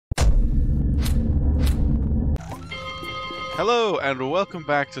Hello, and welcome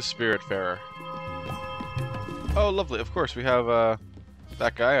back to Spiritfarer. Oh, lovely. Of course, we have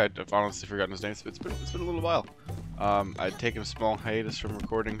that guy. I've honestly forgotten his name. It's been a little while. I'd taken a small hiatus from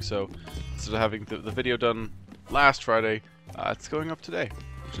recording, so instead of having the video done last Friday, it's going up today,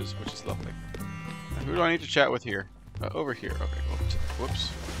 which is lovely. And who do I need to chat with here? Over here. Okay.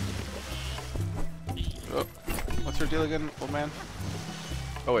 Whoops. Oh, what's your deal again, old man?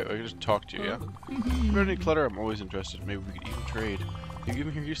 Oh wait, I can just talk to you, yeah? If you have any clutter, I'm always interested. Maybe we could even trade. You give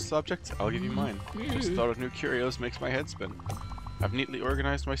me your useless objects, I'll give you mine. Just thought of new curios makes my head spin. I've neatly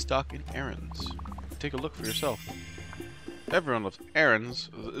organized my stock in errands. Take a look for yourself. Everyone loves errands.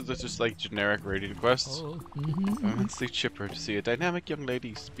 That's just like generic raiding quests. I'm immensely chipper to see a dynamic young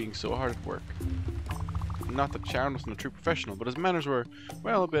lady being so hard at work. Not that Sharon wasn't a true professional, but his manners were,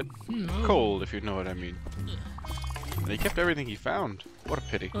 well, a bit cold, if you know what I mean. And he kept everything he found. What a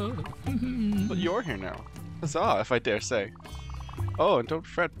pity. But you're here now. Huzzah, if I dare say. Oh, and don't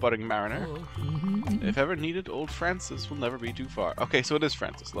fret, budding mariner. If ever needed, old Francis will never be too far. Okay, so it is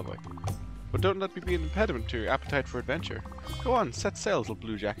Francis, lovely. But don't let me be an impediment to your appetite for adventure. Go on, set sail, little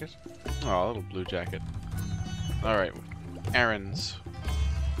blue jacket. Oh, little blue jacket. Alright, errands.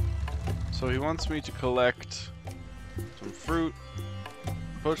 So he wants me to collect some fruit,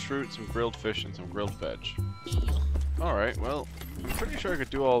 poached fruit, some grilled fish, and some grilled veg. Alright, well, I'm pretty sure I could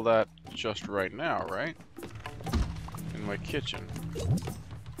do all that just right now, right? In my kitchen.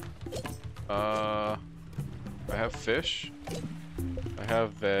 I have fish. I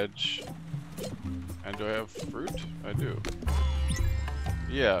have veg. And do I have fruit? I do.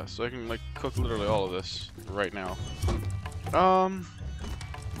 Yeah, so I can, like, cook literally all of this right now.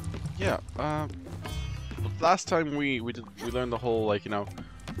 Yeah, last time we learned the whole, like, you know,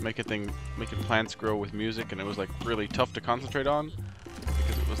 making plants grow with music, and it was like really tough to concentrate on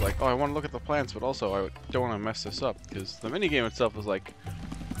because it was like, oh, I want to look at the plants, but also I don't want to mess this up, because the minigame itself is like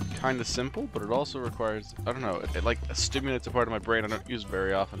kind of simple, but it also requires, I don't know, it like stimulates a part of my brain I don't use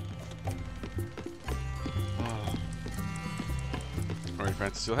very often. Oh. Alright,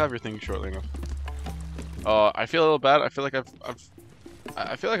 Francis, you'll have your thing shortly enough. I feel a little bad. I feel like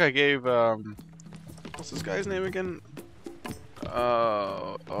I feel like I gave what's this guy's name again?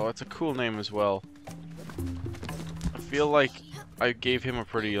 Oh, it's a cool name as well. I feel like I gave him a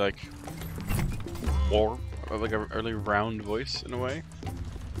pretty, like, warm, like a really round voice in a way.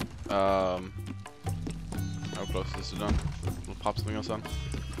 How close is this done? We'll pop something else on.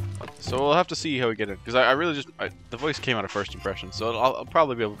 So we'll have to see how we get it, because I really just, the voice came out of first impression, so I'll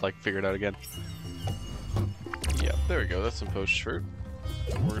probably be able to, like, figure it out again. Yeah, there we go. That's some poached fruit.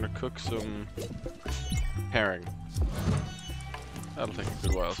 We're gonna cook some herring. That'll take a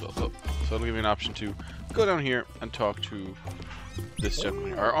good while as well. So it'll give me an option to go down here and talk to this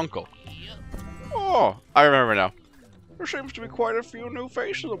gentleman, our uncle. Oh, I remember now. There seems to be quite a few new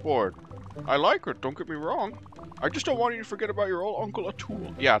faces aboard. I like it, don't get me wrong. I just don't want you to forget about your old Uncle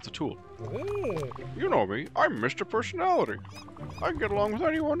Atul. Yeah, it's Atul. You know me, I'm Mr. Personality. I can get along with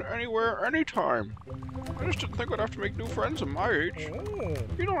anyone, anywhere, anytime. I just didn't think I'd have to make new friends at my age.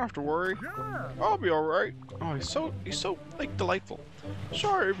 You don't have to worry. I'll be alright. Oh, he's so, like, delightful.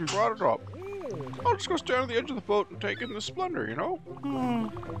 Sorry if you brought it up. I'll just go stand on the edge of the boat and take in the splendor, you know?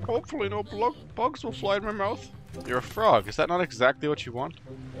 Hopefully no bugs will fly in my mouth. You're a frog. Is that not exactly what you want?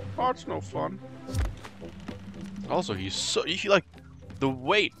 Oh, it's no fun. Also, he's so... like, the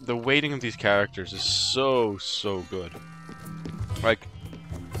weighting of these characters is so good. Like...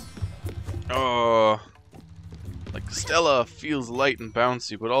 like, Stella feels light and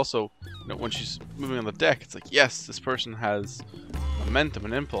bouncy, but also, you know, when she's moving on the deck, it's like, yes, this person has momentum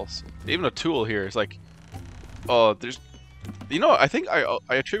and impulse. Even Atul here is like, oh, there's... You know, I think I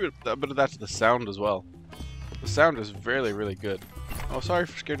attribute a bit of that to the sound as well. The sound is really good. Oh, sorry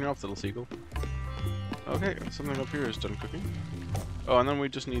for scaring you off, little seagull. Okay, something up here is done cooking. Oh, and then we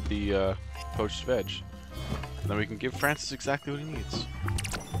just need the poached veg. Then we can give Francis exactly what he needs.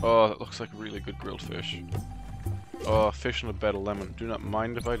 Oh, that looks like really good grilled fish. Oh, fish in a bed of lemon. Do not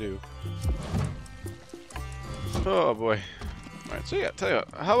mind if I do. Oh boy. Alright, so yeah, tell you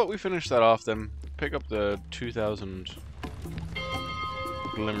what, how about we finish that off then? Pick up the 2,000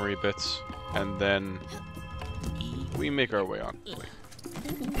 glimmery bits, and then we make our way on.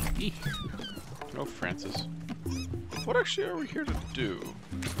 Wait. Oh, Francis. What actually are we here to do?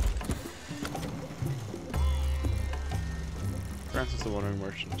 Francis the Wandering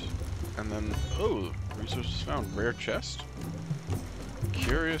Merchant. And then, oh, resources found. Rare chest.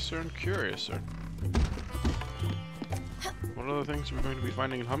 Curiouser and curiouser. What other things are we going to be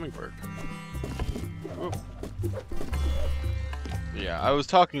finding in Hummingberg? Oh. Yeah, I was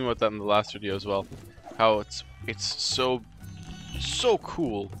talking about that in the last video as well. How it's so so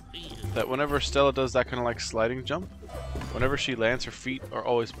cool that whenever Stella does that kind of like sliding jump, whenever she lands, her feet are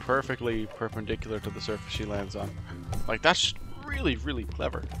always perfectly perpendicular to the surface she lands on. Like, that's really, really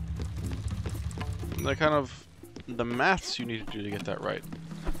clever. The kind of the maths you need to do to get that right.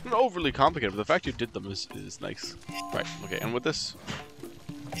 Not overly complicated, but the fact you did them is nice. Right, okay, and with this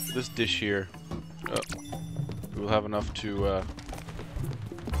dish here, we'll have enough to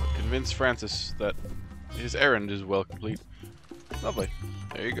convince Francis that his errand is well complete. Lovely.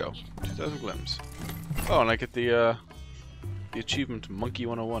 There you go. 2,000 glims. Oh, and I get the achievement Monkey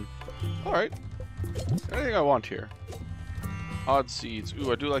 101. Alright. Anything I want here. Odd seeds.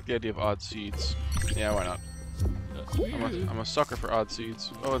 Ooh, I do like the idea of odd seeds. Yeah, why not? I'm a sucker for odd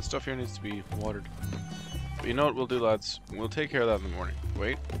seeds. Oh, and stuff here needs to be watered. But you know what we'll do, lads? We'll take care of that in the morning.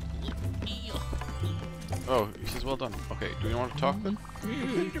 Wait. Oh, he says well done. Okay, do you want to talk then? You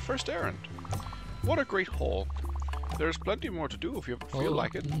completed your first errand. What a great haul. There's plenty more to do if you feel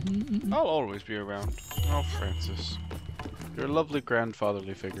like it. I'll always be around. Oh, Francis. You're a lovely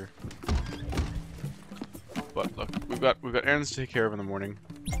grandfatherly figure. But look, we've got errands to take care of in the morning.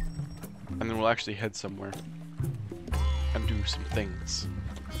 And then we'll actually head somewhere. And do some things.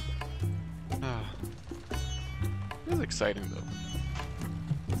 This is exciting though.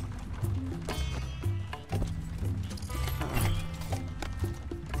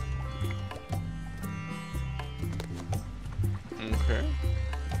 Okay.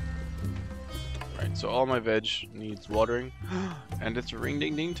 Right, so all my veg needs watering. And it's ring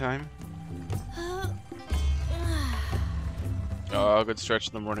ding ding time. Oh, good stretch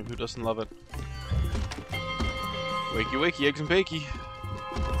in the morning. Who doesn't love it? Wakey wakey, eggs and bakey.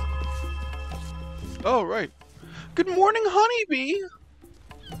 Oh, right. Good morning, honeybee!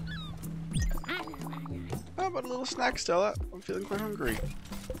 How about a little snack, Stella? I'm feeling quite hungry.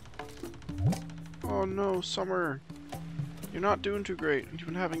 Oh no, Summer. You're not doing too great. You've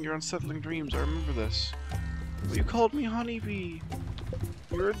been having your unsettling dreams, I remember this. Well, you called me honeybee.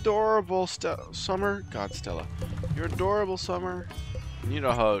 You're adorable, Summer. God, Stella. You're adorable, Summer. You need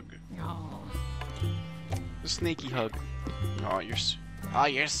a hug. A snaky hug. Oh,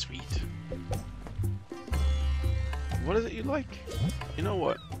 you're sweet. What is it you like? You know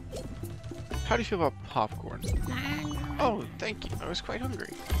what? How do you feel about popcorn? Oh, thank you. I was quite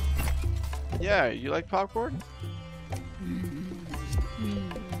hungry. Yeah, you like popcorn?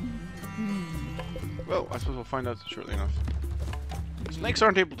 Well, I suppose we'll find out shortly enough. Snakes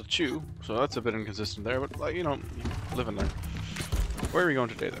aren't able to chew, so that's a bit inconsistent there, but, like, you know, living there. Where are we going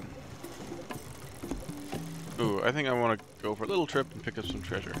today, then? Ooh, I think I want to go for a little trip and pick up some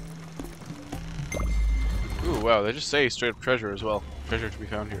treasure. Ooh, wow, they just say straight up treasure as well. Treasure to be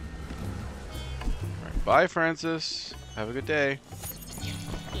found here. Alright, bye, Francis. Have a good day.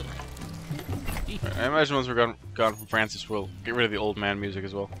 Right, I imagine once we're gone from Francis, we'll get rid of the old man music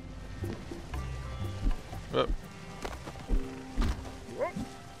as well. Oh.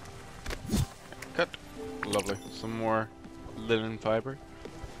 Cut. Lovely. Some more linen fiber.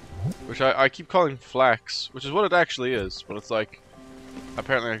 Which I keep calling flax, which is what it actually is, but it's like,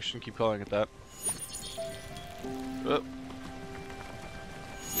 apparently I shouldn't keep calling it that. Oh.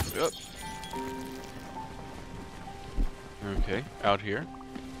 Oh. Okay, out here.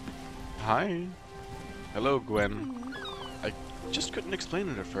 Hi. Hello, Gwen. I just couldn't explain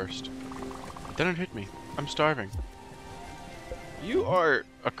it at first. Then it hit me. I'm starving. You are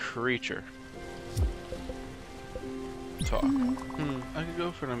a creature. Talk. I could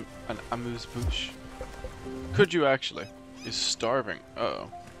go for an amuse-bouche. Could you actually? Is starving. Uh-oh.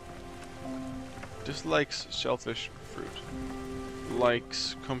 Dislikes shellfish fruit.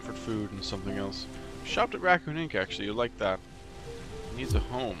 Likes comfort food and something else. Shopped at Raccoon Inc. actually. You like that. Needs a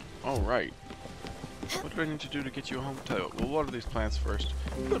home. Oh, right. What do I need to do to get you a home? Tell you what, we'll water these plants first.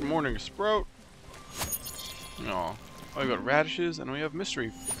 Good morning, Sprout. Aw. Oh, we got radishes and we have mystery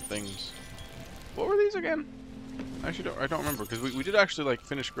things. What were these again? Actually, I don't remember because we did actually like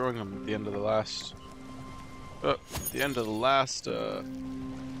finish growing them at the end of the last.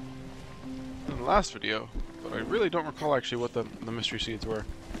 Last video, but I really don't recall actually what the mystery seeds were.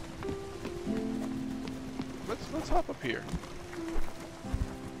 Let's hop up here.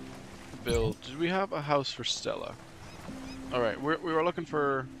 Build. Did we have a house for Stella? All right, we were looking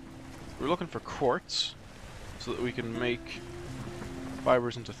for quartz so that we can make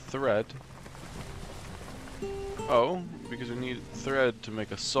fibers into thread. Oh, because we need thread to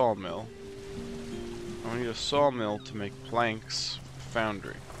make a sawmill. And we need a sawmill to make planks for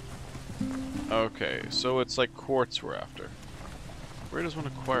foundry. Okay, so it's like quartz we're after. Where does one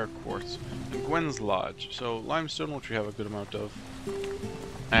acquire quartz? In Gwen's Lodge. So limestone, which we have a good amount of.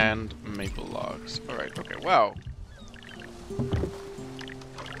 And maple logs. Alright, okay, wow.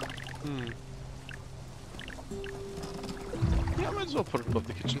 Yeah, I might as well put it above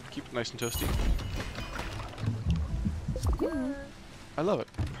the kitchen. Keep it nice and toasty. I love it.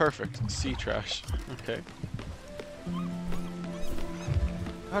 Perfect. Sea trash. Okay.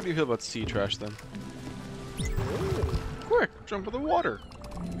 How do you feel about sea trash then? Quick! Jump in the water!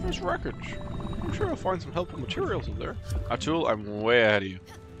 There's wreckage. I'm sure I'll find some helpful materials in there. Atul, I'm way ahead of you.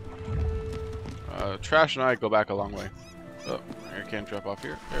 Trash and I go back a long way. Oh, I can't drop off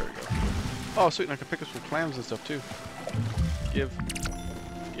here. There we go. Oh, sweet, and I can pick up some clams and stuff too. Give.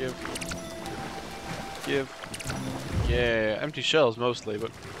 Give. Give. Yeah, empty shells mostly, but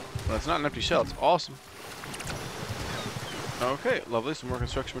when it's not an empty shell, it's awesome. Okay, lovely. Some more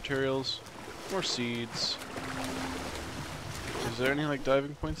construction materials. More seeds. Is there any, like,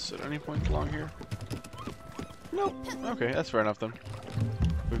 diving points at any point along here? Nope. Okay, that's fair enough then.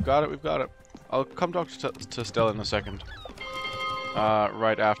 We've got it, we've got it. I'll come talk to Stella in a second.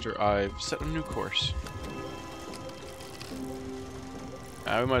 Right after I've set a new course.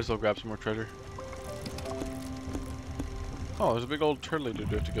 We might as well grab some more treasure. Oh, there's a big old turtle dude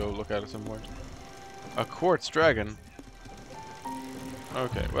we have to go look at some point. A quartz dragon.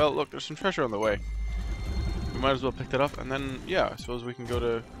 Okay, well, look, there's some treasure on the way. We might as well pick that up, and then, yeah, I suppose we can go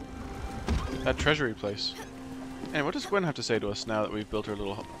to that treasury place. And what does Gwen have to say to us now that we've built her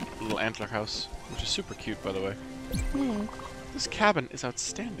little antler house? Which is super cute, by the way. This cabin is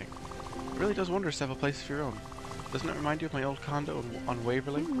outstanding. It really does wonders to have a place of your own. Doesn't it remind you of my old condo on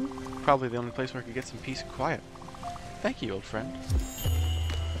Waverly? Probably the only place where I could get some peace and quiet. Thank you, old friend.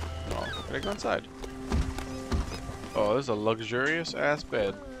 Oh, can I go inside? Oh, this is a luxurious-ass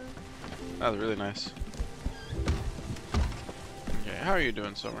bed. That's really nice. Okay, how are you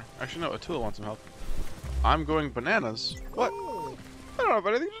doing, Summer? Actually, no, Atul wants some help. I'm going bananas. What? I don't have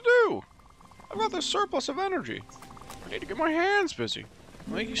anything to do. I've got this surplus of energy. I need to get my hands busy.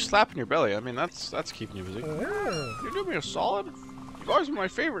 Like you slapping your belly. I mean, that's keeping you busy. You do me a solid. You guys are my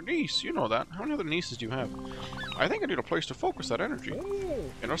favorite niece. You know that. How many other nieces do you have? I think I need a place to focus that energy.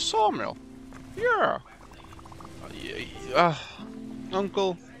 In a sawmill. Yeah.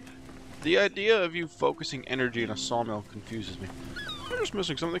 Uncle, the idea of you focusing energy in a sawmill confuses me. You're just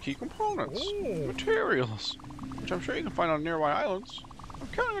missing some of the key components. Materials. Which I'm sure you can find on nearby islands. I'm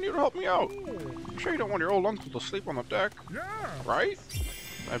counting on you to help me out. I'm sure you don't want your old uncle to sleep on the deck. Right?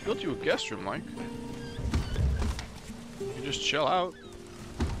 I built you a guest room, like. You can just chill out.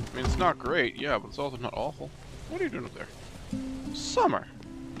 I mean, it's not great, yeah, but it's also not awful. What are you doing up there? Summer.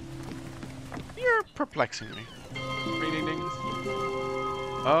 You're perplexing me. Ding ding ding.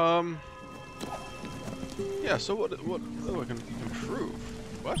 Yeah, so what I can improve?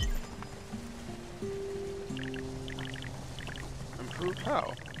 What? Improve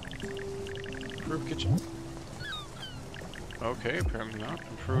how? Improve kitchen? Okay, apparently not.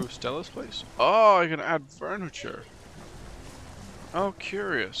 Improve Stella's place. Oh, I can add furniture. Oh,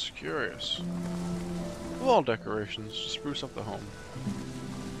 curious, curious. Wall decorations to spruce up the home.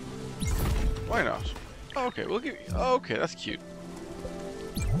 Why not? Okay, we'll give you... Okay, that's cute.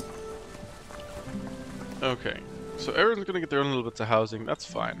 Okay, so everyone's gonna get their own little bits of housing. That's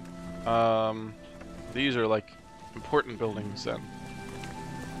fine. These are like important buildings then,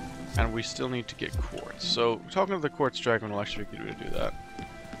 and we still need to get quartz. So talking to the quartz dragon will actually get you to do that.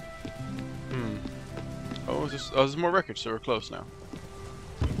 Oh, there's more wreckage, so we're close now.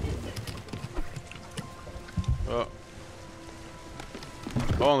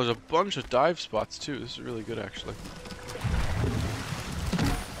 Oh, there's a bunch of dive spots too. This is really good, actually.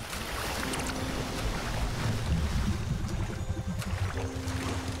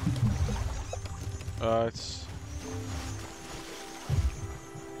 It's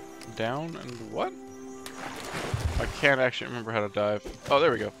down and what? I can't actually remember how to dive. Oh,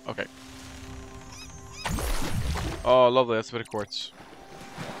 there we go. Okay. Oh, lovely. That's a bit of quartz.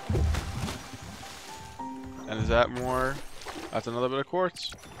 And is that more? That's another bit of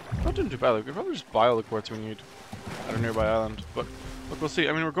quartz. Not doing too badly. We could probably just buy all the quartz we need at a nearby island. But look, we'll see.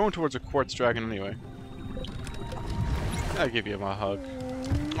 I mean, we're going towards a quartz dragon anyway. I'll give him a hug.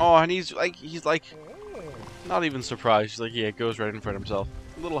 Oh, and he's like, not even surprised. He's like, yeah, it goes right in front of himself.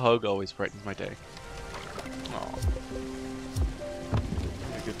 A little hug always brightens my day. Oh,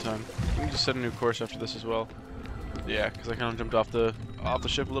 a good time. Can we just set a new course after this as well? Yeah, because I kind of jumped off the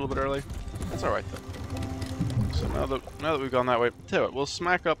ship a little bit early. That's all right though. So now that we've gone that way, tell you what, we'll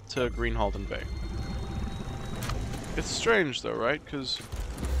smack up to Greenhalden Bay. It's strange though, right? Because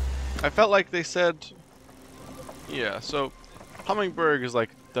I felt like they said, yeah. So Hummingberg is like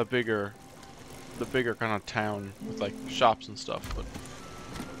the bigger kind of town with like shops and stuff, but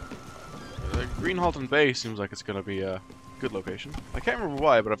Greenhalden Bay seems like it's gonna be good location. I can't remember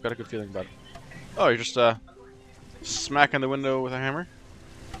why, but I've got a good feeling about it. Oh, you're just, smacking the window with a hammer?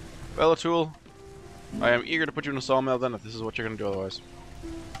 Well, O'Toole, I am eager to put you in a sawmill then, if this is what you're gonna do otherwise.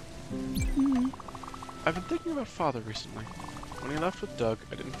 I've been thinking about Father recently. When he left with Doug,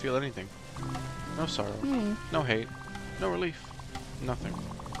 I didn't feel anything. No sorrow, no hate, no relief, nothing.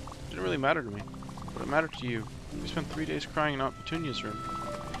 It didn't really matter to me, but it mattered to you. We spent 3 days crying in Aunt Petunia's room.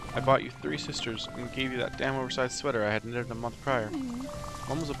 I bought you 3 sisters and gave you that damn oversized sweater I had knitted a month prior.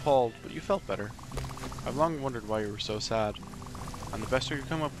 Mom was appalled, but you felt better. I've long wondered why you were so sad, and the best I could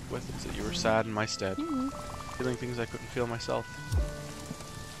come up with is that you were sad in my stead, feeling things I couldn't feel myself.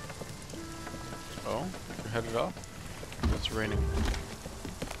 Oh, you're headed off? It's raining.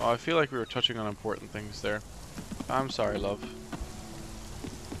 Oh, I feel like we were touching on important things there. I'm sorry, love.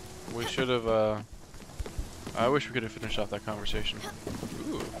 We should have, I wish we could have finished off that conversation.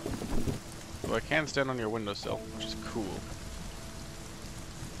 Ooh. So I can stand on your windowsill, which is cool.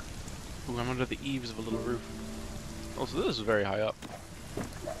 Ooh, I'm under the eaves of a little roof. Oh, so this is very high up.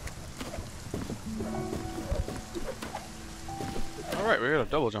 Alright, we got a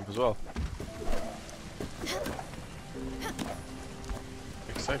double jump as well.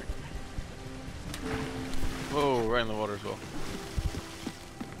 Exciting. Whoa, right in the water as well.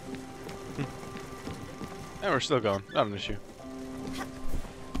 And we're still going. Not an issue.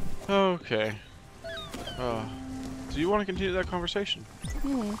 Okay. Do you want to continue that conversation?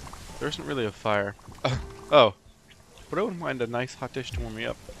 There isn't really a fire. Oh. But I wouldn't mind a nice hot dish to warm me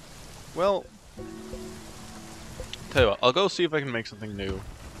up. Well, tell you what, I'll go see if I can make something new.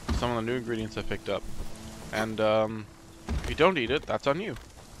 Some of the new ingredients I picked up. And, if you don't eat it, that's on you.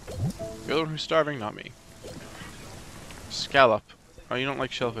 You're the one who's starving, not me. Scallop. Oh, you don't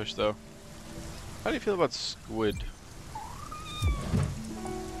like shellfish, though. How do you feel about squid?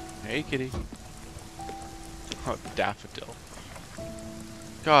 Hey, kitty. Oh, daffodil.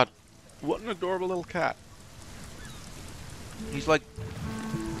 God, what an adorable little cat. He's like...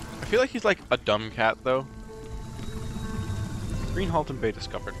 I feel like he's like a dumb cat, though. Green Halton Bay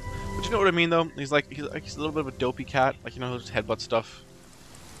discovered. But you know what I mean, though? He's a little bit of a dopey cat. Like, you know, he'll just headbutt stuff.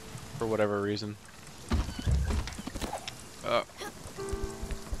 For whatever reason.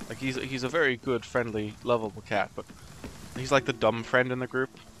 Like, he's a very good, friendly, lovable cat, but he's like the dumb friend in the group.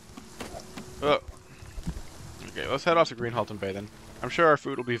 Okay, let's head off to Green Halton Bay then. I'm sure our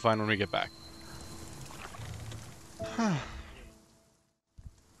food will be fine when we get back.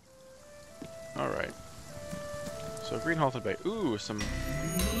 Alright. So Green Halton Bay. Ooh, some...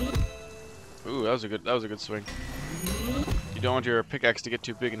 Ooh, that was a good swing. You don't want your pickaxe to get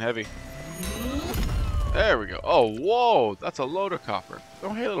too big and heavy. There we go. Oh, whoa! That's a load of copper.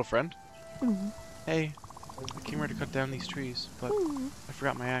 Oh, hey, little friend. Hey, I came here to cut down these trees, but I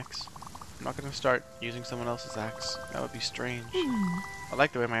forgot my axe. I'm not going to start using someone else's axe. That would be strange. I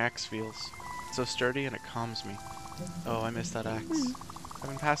like the way my axe feels. It's so sturdy and it calms me. Oh, I miss that axe. I've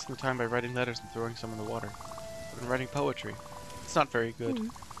been passing the time by writing letters and throwing some in the water. I've been writing poetry. It's not very good,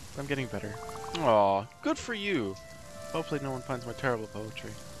 but I'm getting better. Aw, good for you. Hopefully no one finds my terrible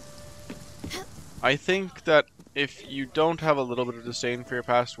poetry. I think that if you don't have a little bit of disdain for your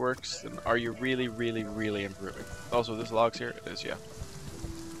past works, then are you really, really, really improving? Also, this log's here? It is, yeah.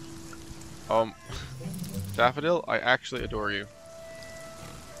 Daffodil, I actually adore you.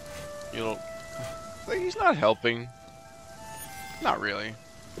 You know, like, he's not helping. Not really.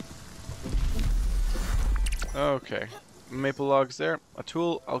 Okay. Maple logs there.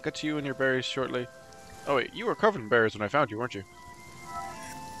 O'Toole, I'll get to you and your berries shortly. Oh wait, you were covered in berries when I found you, weren't you?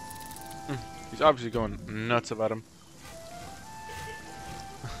 He's obviously going nuts about him.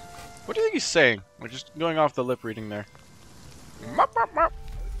 What do you think he's saying? We're just going off the lip reading there. Mop, mop, mop.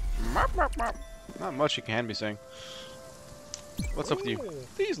 Mop, mop, mop. Not much he can be saying. What's up with you?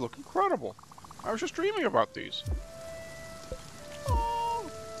 These look incredible. I was just dreaming about these.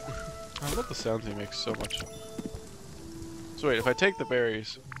 I love the sounds he makes so much. So wait, if I take the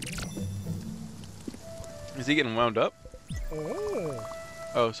berries... Is he getting wound up?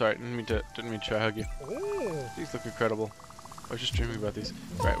 Oh, sorry, didn't mean to try to hug you. These look incredible. I was just dreaming about these.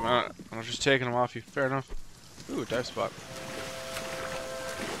 Right, well, I was just taking them off you. Fair enough. Ooh, dive spot.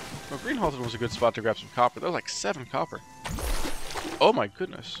 Well, Green Halton was a good spot to grab some copper. That was like 7 copper. Oh my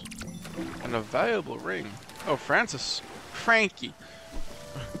goodness. And a valuable ring. Oh, Francis. Frankie.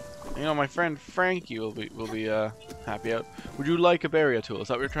 You know, my friend Frankie will be happy out. Would you like a berry, O'Toole? Is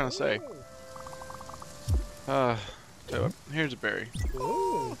that what you're trying to say? Tell you what, here's a berry.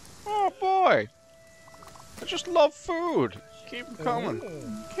 Oh boy! I just love food! Keep them coming.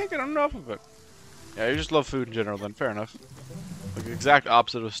 Can't get enough of it. Yeah, you just love food in general then, fair enough. Like the exact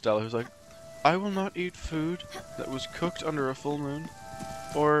opposite of Stella, who's like, I will not eat food that was cooked under a full moon,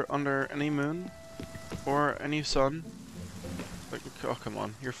 or under any moon, or any sun. Like, oh, come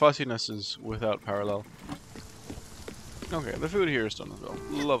on. Your fussiness is without parallel. Okay, the food here is done as well.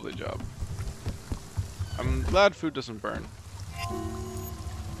 Lovely job. I'm glad food doesn't burn.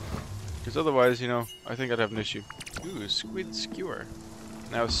 Because otherwise, you know, I think I'd have an issue. Ooh, squid skewer.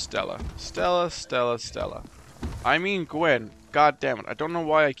 Now Stella. Stella. I mean Gwen. God damn it. I don't know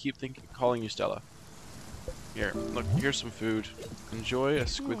why I keep calling you Stella. Here, look, here's some food. Enjoy a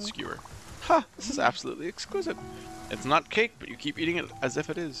squid skewer. Ha! This is absolutely exquisite. It's not cake, but you keep eating it as if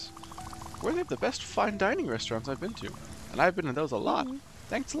it is. Where they have the best fine dining restaurants I've been to. And I've been to those a lot.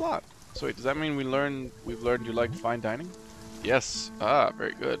 Thanks a lot. So wait, does that mean we've learned you like fine dining? Yes. Ah,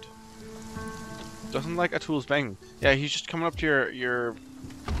 very good. Doesn't like Atul's banging. Yeah, he's just coming up to your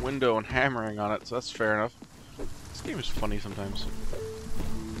window and hammering on it, so that's fair enough. This game is funny sometimes.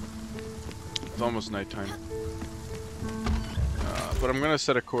 It's almost nighttime. But I'm gonna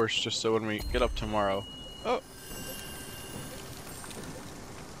set a course just so when we get up tomorrow. Oh!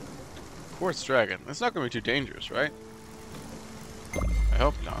 Quartz dragon. It's not gonna be too dangerous, right? I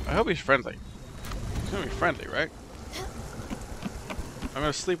hope not. I hope he's friendly. He's gonna be friendly, right? I'm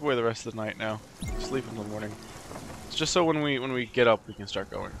gonna sleep away the rest of the night now. Sleep until morning. It's just so when we get up, we can start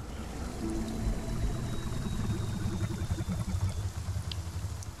going.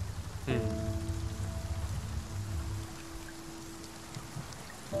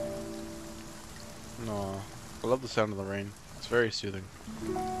 No, I love the sound of the rain. It's very soothing.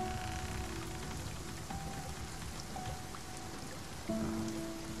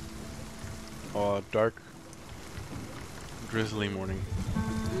 Oh, dark, drizzly morning.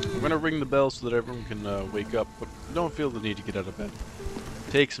 I'm gonna ring the bell so that everyone can wake up, but don't feel the need to get out of bed.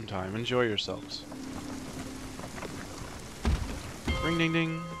 Take some time, enjoy yourselves. Ring ding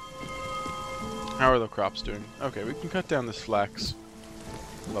ding. How are the crops doing? Okay, we can cut down this flax.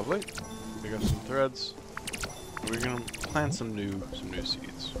 Lovely. Pick up some threads. We're gonna plant some new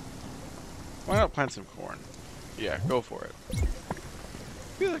seeds. Why not plant some corn? Yeah, go for it.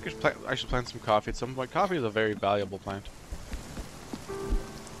 I feel like I should plant some coffee at some point. Coffee is a very valuable plant.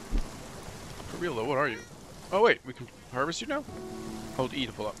 For real though, what are you? Oh wait, we can harvest you now? Hold E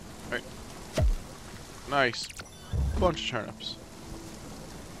to pull up. Alright. Nice. Bunch of turnips.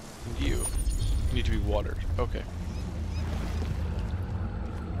 And you need to be watered. Okay.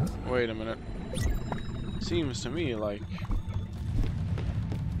 Wait a minute. Seems to me like...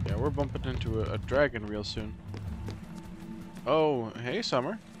 yeah, we're bumping into a dragon real soon. Oh, hey,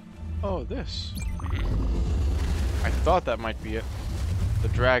 Summer. Oh, this. I thought that might be it. The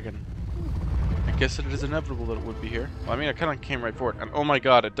dragon. I guess it is inevitable that it would be here. Well, I mean, I kind of came right for it. And oh my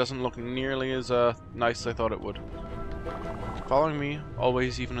god, it doesn't look nearly as nice as I thought it would. Following me,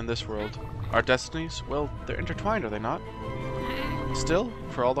 always, even in this world. Our destinies? Well, they're intertwined, are they not? Still,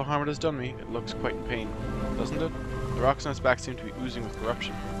 for all the harm it has done me, it looks quite in pain, doesn't it? The rocks on its back seem to be oozing with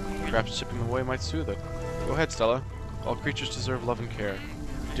corruption. Perhaps chipping them away might soothe it. Go ahead, Stella. All creatures deserve love and care.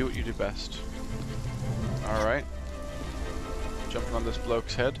 Do what you do best. Alright. Jumping on this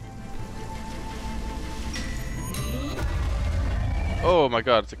bloke's head. Oh my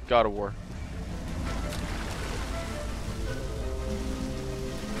god, it's a God of War.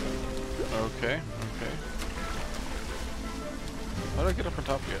 Okay, okay. How do I get up on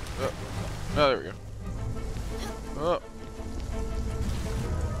top yet? Oh, there we go. Oh.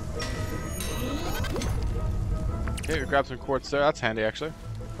 Okay, we grab some quartz there. That's handy, actually.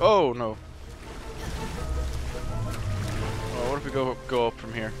 Oh, no. Oh, what if we go up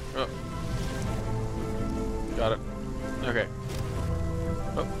from here? Oh. Got it. Okay.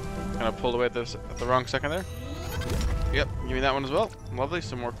 Oh, kind of pulled away at the wrong second there. Yep, give me that one as well. Lovely,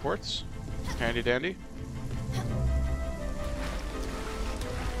 some more quartz. Handy dandy.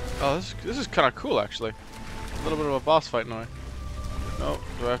 Oh, this is kind of cool, actually. A little bit of a boss fight now. No,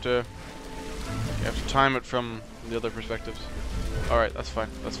 do I have to... you have to time it from the other perspectives. Alright, that's fine,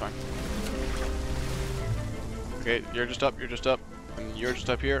 that's fine. Okay, you're just up, and you're just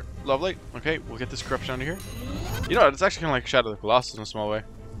up here. Lovely. Okay, we'll get this corruption out of here. You know what, it's actually kind of like Shadow of the Colossus in a small way.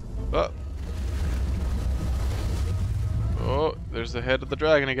 Oh. Oh, there's the head of the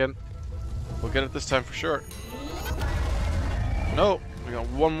dragon again. We'll get it this time for sure. No, we got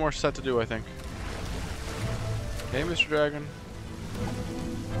one more set to do, I think. Okay, Mr. Dragon.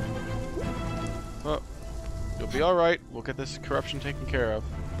 Oh, you'll be alright. We'll get this corruption taken care of.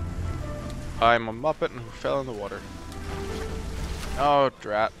 I'm a Muppet and who fell in the water. Oh,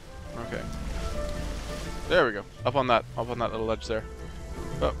 drat. Okay. There we go. Up on that little ledge there.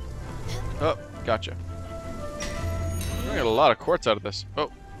 Oh. Oh, gotcha. We're gonna get a lot of quartz out of this.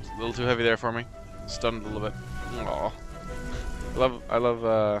 Oh, It's a little too heavy there for me. Stunned a little bit. Aww. I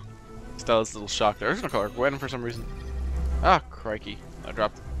love Stella's little shock there. There's no color. Gwen for some reason. Ah, crikey. I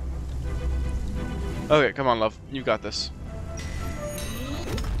dropped it. Okay, come on, love. You got this.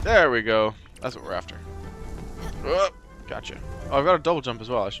 There we go. That's what we're after. Oh, gotcha. Oh, I've got a double jump as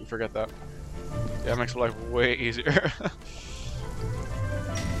well. I shouldn't forget that. Yeah, it makes life way easier.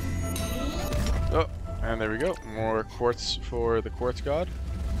 Oh, and there we go. More quartz for the quartz god.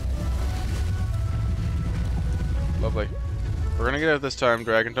 Lovely. We're gonna get it this time,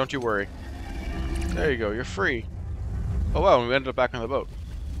 dragon. Don't you worry. There you go. You're free. Oh wow, we ended up back on the boat.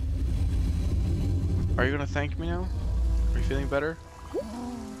 Are you gonna thank me now? Are you feeling better?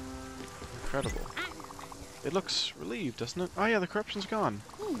 Incredible. It looks relieved, doesn't it? Oh yeah, the corruption's gone.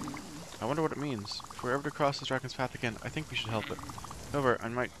 I wonder what it means. If we're ever to cross the dragon's path again, I think we should help it. However, I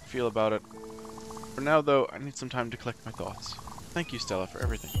might feel about it. For now, though, I need some time to collect my thoughts. Thank you, Stella, for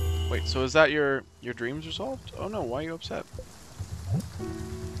everything. Wait, so is that your dreams resolved? Oh no, why are you upset?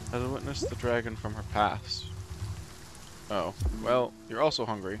 As I witnessed the dragon from her past. Oh, well, you're also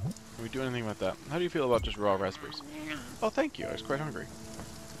hungry. Can we do anything about that? How do you feel about just raw raspberries? Oh, thank you. I was quite hungry.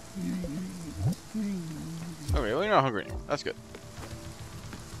 Okay, well, you're not hungry anymore. That's good.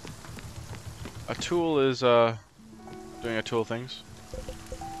 A tool is, doing a tool things.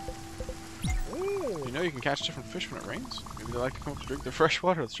 You know you can catch different fish when it rains? Maybe they like to come up to drink the fresh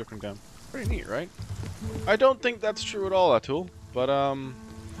water that's dripping down. Pretty neat, right? I don't think that's true at all, Atul. But,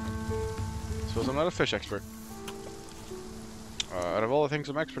 suppose I'm not a fish expert. Out of all the things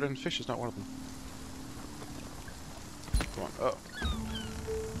I'm expert in, fish is not one of them. Come on. Oh.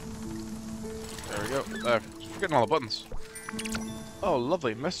 There we go. Forgetting all the buttons. Oh,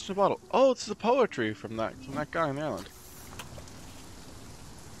 lovely. Message in a bottle. Oh, it's the poetry from that guy on the island.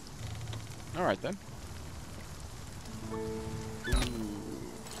 Alright then. Ooh.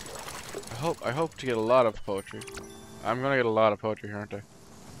 I hope to get a lot of poetry. I'm gonna get a lot of poetry here, aren't I?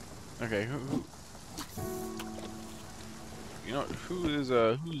 Okay, who you know,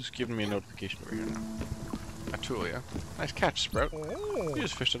 who's giving me a notification over here now? Atul, yeah. Nice catch, Sprout. You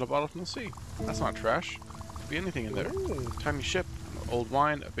just fished out a bottle from the sea. That's not trash. Could be anything in there. Tiny ship, old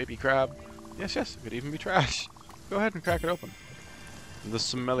wine, a baby crab. Yes, it could even be trash. Go ahead and crack it open. The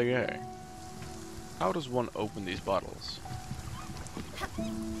sommelier. How does one open these bottles?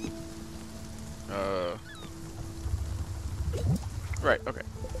 Right, okay.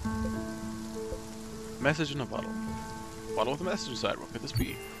 Message in a bottle. Bottle with a message inside. What could this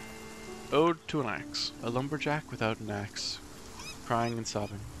be? Ode to an axe. A lumberjack without an axe. Crying and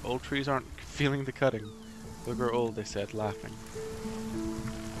sobbing. Old trees aren't feeling the cutting. They'll grow old, they said, laughing.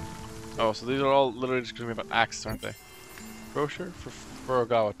 Oh, so these are all literally just going to be about axes, aren't they? Brochure for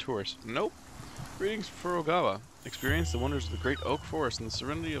Furugawa tours. Nope. Greetings from Furugawa. Experience the wonders of the great oak forest and the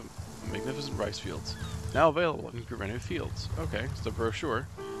serenity of magnificent rice fields. Now available in Granite Fields. Okay, it's the brochure.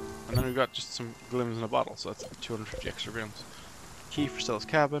 And then we've got just some glims in a bottle, so that's 250 extra grams. Key for Stella's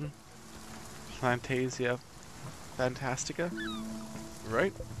cabin. Plantasia Fantastica.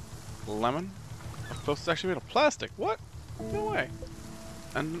 Right. Lemon. Up close, it's actually made of plastic. What? No way.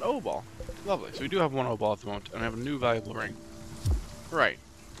 And an O-ball. Lovely. So we do have one O-ball at the moment, and we have a new valuable ring. Right.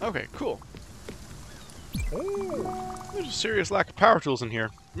 Okay, cool. There's a serious lack of power tools in here.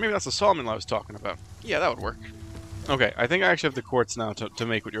 Maybe that's the sawmill I was talking about. Yeah, that would work. Okay, I think I actually have the quartz now to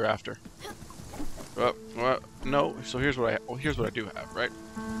make what you're after. Well, no. So here's what I do have, right?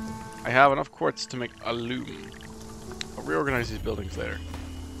 I have enough quartz to make a loom. I'll reorganize these buildings later.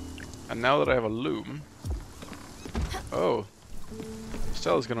 And now that I have a loom, oh,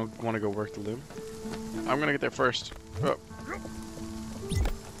 Stella's gonna want to go work the loom. I'm gonna get there first. Oh.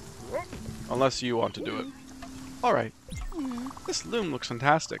 Unless you want to do it. Alright. This loom looks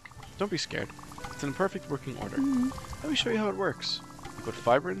fantastic. Don't be scared. It's in perfect working order. Let me show you how it works. You put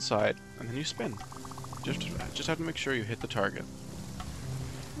fiber inside, and then you spin. Just have to make sure you hit the target.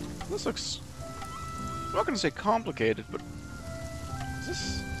 This looks... I'm not going to say complicated, but...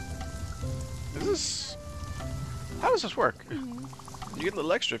 Is this... How does this work? You get a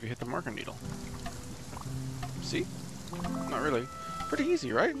little extra if you hit the marker needle. See? Not really. Pretty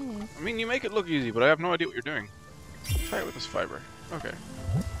easy, right? I mean, you make it look easy, but I have no idea what you're doing. Try it with this fiber. Okay.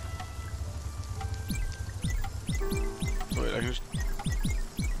 So wait, I can just...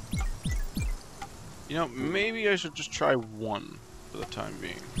 You know, maybe I should just try one for the time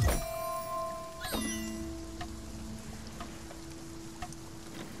being.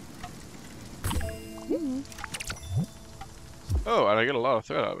 Oh, and I get a lot of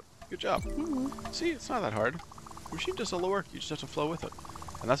thread out of it. Good job. See, it's not that hard. The machine does all the work, you just have to flow with it.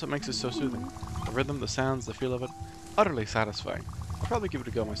 And that's what makes it so soothing. The rhythm, the sounds, the feel of it, utterly satisfying. I'll probably give it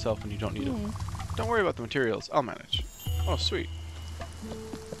a go myself when you don't need it. Don't worry about the materials. I'll manage. Oh, sweet.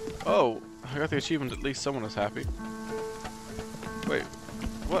 Oh, I got the achievement. At least someone is happy. Wait,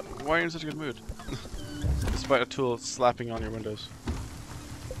 what? Why are you in such a good mood? Despite a tool slapping on your windows.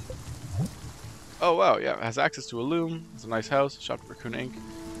 Oh wow, yeah, it has access to a loom. It's a nice house. Shop at Raccoon Inc.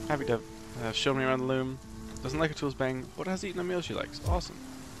 Happy to have shown me around the loom. Doesn't like a tool's bang, but has eaten a meal she likes. Awesome.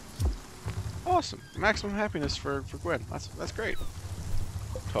 Awesome. Maximum happiness for Gwen. That's great.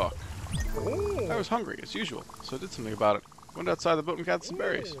 Talk. I was hungry, as usual, so I did something about it. Went outside the boat and gathered some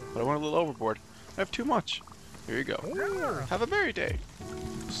berries, but I went a little overboard. I have too much. Here you go. Have a berry day.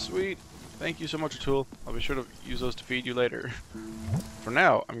 Sweet. Thank you so much, Atul. I'll be sure to use those to feed you later. For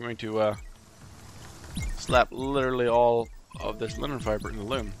now, I'm going to slap literally all of this linen fiber in the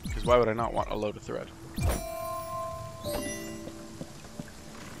loom, because why would I not want a load of thread?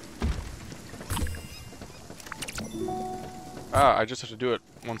 Ah, I just have to do it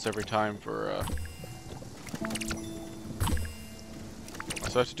once every time for,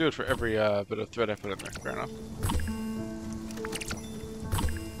 so I have to do it for every bit of thread I put in there. Fair enough.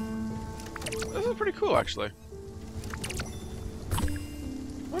 This is pretty cool, actually.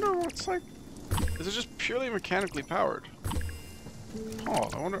 I wonder what it's like. Is it just purely mechanically powered?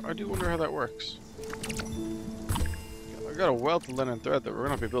 Oh, I do wonder how that works. I got a wealth of linen thread that we're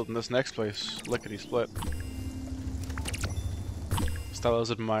gonna be building this next place, lickety split.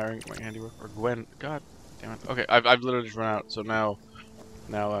 Stella's admiring my handiwork, or Gwen. God damn it. Okay, I've literally just run out. So now,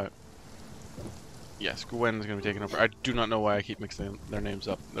 yes, Gwen is gonna be taking over. I do not know why I keep mixing their names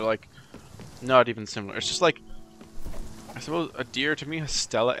up. They're like not even similar. It's just like, I suppose a deer to me has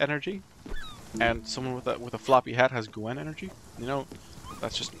Stella energy, and someone with a floppy hat has Gwen energy. You know,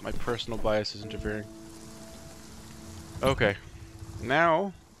 that's just my personal biases interfering. Okay,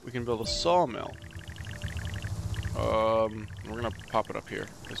 now we can build a sawmill. We're gonna pop it up here,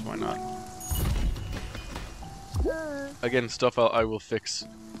 because why not? Again, stuff I will fix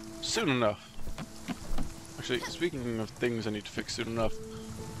soon enough. Actually, speaking of things I need to fix soon enough,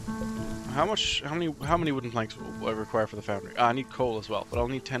 how many wooden planks will I require for the foundry? I need coal as well, but I'll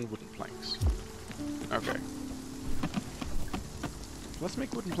need 10 wooden planks. Okay. Let's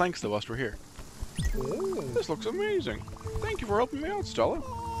make wooden planks though whilst we're here. This looks amazing. Thank you for helping me out, Stella.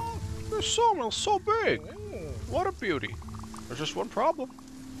 This sawmill's so big. What a beauty. There's just one problem.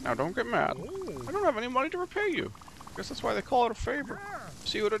 Now don't get mad. I don't have any money to repay you. Guess that's why they call it a favor.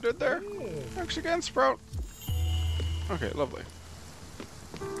 See what I did there? Thanks again, Sprout. Okay, lovely.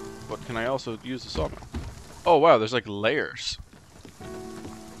 But can I also use the sawmill? Oh wow, there's like layers.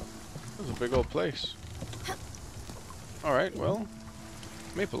 This is a big old place. Alright, well,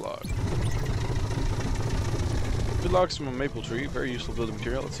 maple log. Good logs from a maple tree, very useful building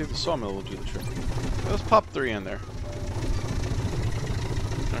material. Let's see if the sawmill will do the trick. Let's pop 3 in there.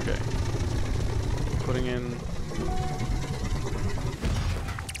 Okay. Putting in...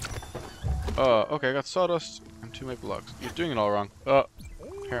 okay, I got sawdust and 2 maple logs. You're doing it all wrong.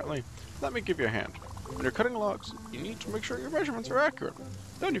 Apparently. Let me give you a hand. When you're cutting logs, you need to make sure your measurements are accurate.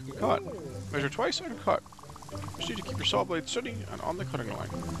 Then you can cut. Measure twice and cut. You just need to keep your saw blade steady and on the cutting line.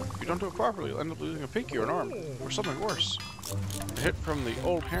 If you don't do it properly, you'll end up losing a pinky or an arm, or something worse. A hit from the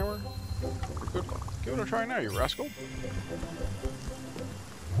old hammer for good luck. Give it a try now, you rascal.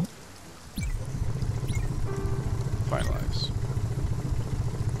 Finalize.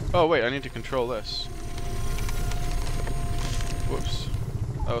 Oh wait, I need to control this. Whoops.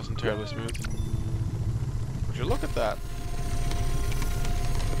 That wasn't terribly smooth. Would you look at that?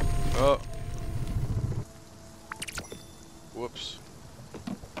 Oh. Whoops.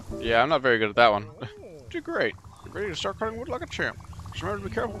 Yeah, I'm not very good at that one. You're great. You're ready to start cutting wood like a champ. Just remember to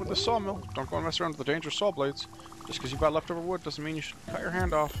be careful with this sawmill. Don't go and mess around with the dangerous saw blades. Just because you've got leftover wood doesn't mean you should cut your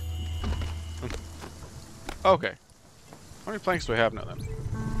hand off. Okay. How many planks do I have now then?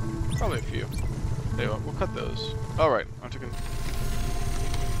 Probably a few. There you go. We'll cut those. Alright. I took an...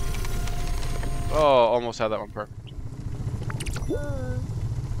 Oh, almost had that one perfect.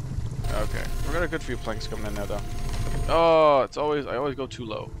 Okay. We've got a good few planks coming in now though. Oh, it's always... I always go too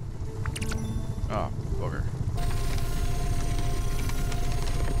low. Oh, bugger.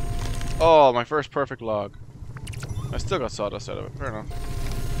 Oh, my first perfect log. I still got sawdust out of it. Fair enough.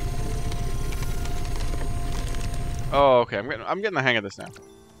 Oh, okay. I'm getting the hang of this now.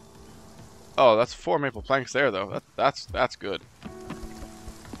 Oh, that's 4 maple planks there, though. That's good.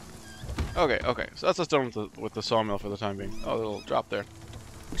 Okay, okay. So that's us done with the sawmill for the time being. Oh, little drop there.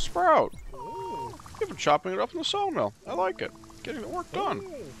 Sprout! You've been chopping it up in the sawmill. I like it. Getting the work done.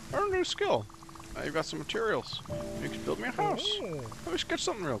 Earn a new skill. Now you've got some materials. You can build me a house. Let me sketch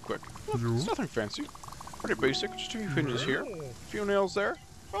something real quick. Look, it's nothing fancy. Pretty basic, just a few hinges here, a few nails there.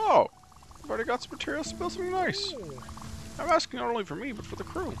 Oh, I've already got some materials to build something nice. I'm asking not only for me, but for the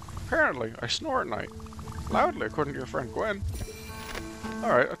crew. Apparently, I snore at night. Loudly, according to your friend Gwen.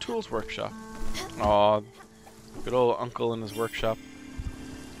 Alright, a tools workshop. Aw, good old uncle in his workshop.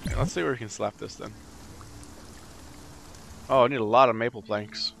 Okay, let's see where we can slap this then. Oh, I need a lot of maple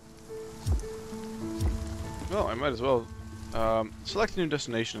planks. Well, I might as well select a new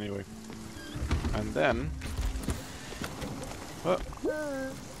destination anyway. And then...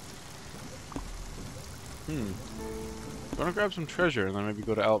 Gonna grab some treasure and then maybe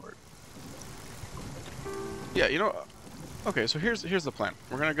go to Albert. Yeah, you know... Okay, so here's the plan.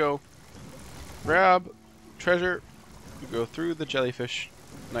 We're gonna go grab treasure, go through the jellyfish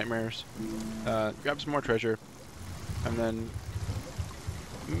nightmares, grab some more treasure, and then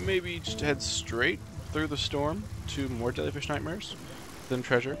maybe just head straight through the storm to more jellyfish nightmares, then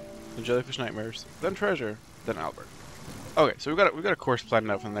treasure, then jellyfish nightmares, then treasure, then Albert. Okay, so we've got a course planned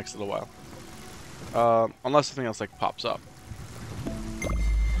out for the next little while. Unless something else like pops up.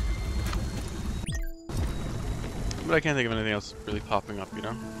 But I can't think of anything else really popping up, you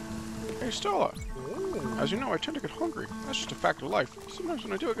know? Hey Stella! As you know, I tend to get hungry. That's just a fact of life. Sometimes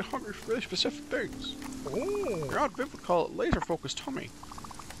when I do, I get hungry for really specific things. Your Aunt Viv would call it laser-focused tummy.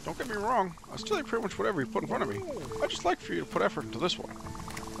 Don't get me wrong, I'll still eat pretty much whatever you put in front of me. I'd just like for you to put effort into this one.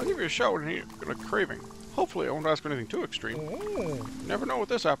 I'll give you a shout when you get a craving. Hopefully I won't ask for anything too extreme. You never know with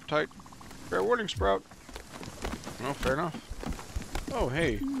this appetite. Fair warning, Sprout. Oh, fair enough. Oh,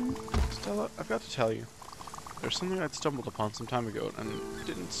 hey. Stella, I've got to tell you. There's something I'd stumbled upon some time ago, and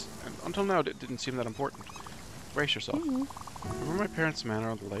until now it didn't seem that important. Brace yourself. Remember my parents' manor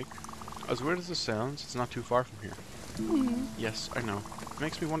on the lake? As weird as this sounds, it's not too far from here. Yes, I know. It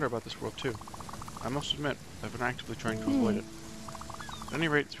makes me wonder about this world too. I must admit, I've been actively trying to avoid it. At any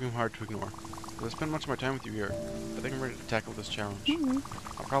rate, it's been hard to ignore. As I spend much of my time with you here, I think I'm ready to tackle this challenge.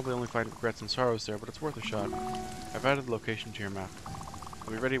 I'll probably only find regrets and sorrows there, but it's worth a shot. I've added the location to your map. I'll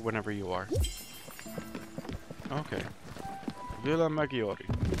be ready whenever you are. Okay. Villa Maggiore.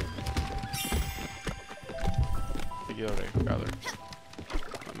 Maggiore, rather.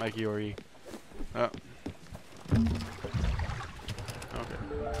 Not Maggiore. Okay.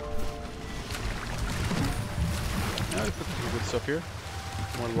 Yeah, they put some good stuff here.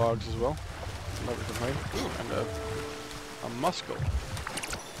 More logs as well. Lovely to play. Ooh, and a muscle.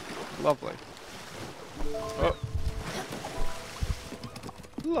 Lovely. Oh.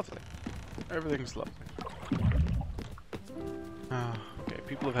 Lovely. Everything's lovely. Okay,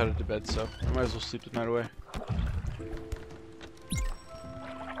 people have headed to bed, so I might as well sleep the night away.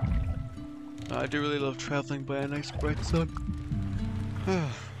 I do really love traveling by a nice bright sun.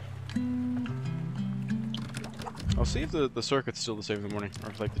 I'll see if the circuit's still the same in the morning, or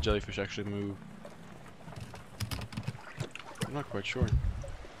if like the jellyfish actually move. I'm not quite sure.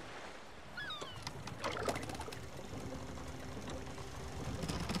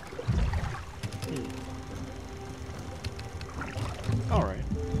 Alright.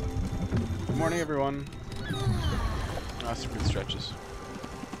 Good morning, everyone. That's some good stretches.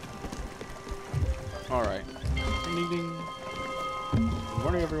 Alright. Ding ding ding. Good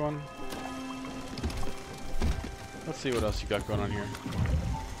morning, everyone. Let's see what else you got going on here.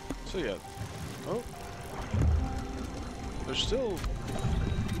 So yeah. Oh. There's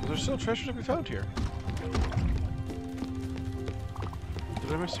still treasure to be found here.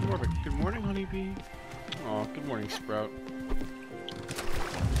 Did I miss some more of it? Good morning, honeybee. Oh, good morning, Sprout.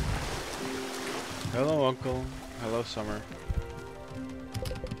 Hello, Uncle. Hello, Summer.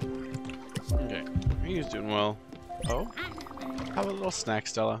 Okay, he's doing well. Oh, have a little snack,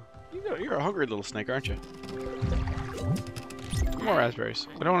 Stella. You're a hungry little snake, aren't you? More raspberries.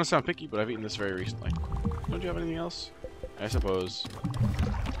 I don't want to sound picky, but I've eaten this very recently. Don't you have anything else? I suppose.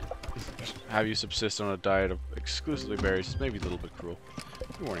 Have you subsist on a diet of exclusively berries is maybe a little bit cruel.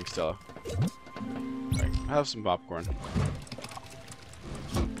 Good morning, Stella. Right, have some popcorn.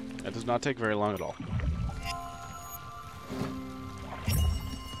 That does not take very long at all.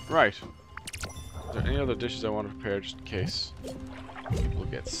 Right. Are there any other dishes I want to prepare just in case people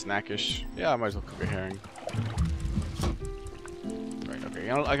get snackish? Yeah, I might as well cook a herring. Right,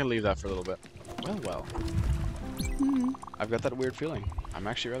 okay. I can leave that for a little bit. Well. I've got that weird feeling. I'm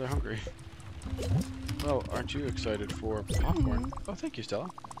actually rather hungry. Well, aren't you excited for popcorn? Oh, thank you, Stella.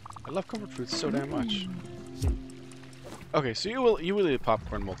 I love comfort foods so damn much. Okay, so you will eat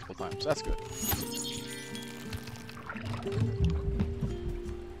popcorn multiple times. That's good.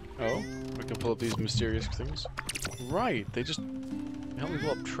 Oh, we can pull up these mysterious things. Right, they just help me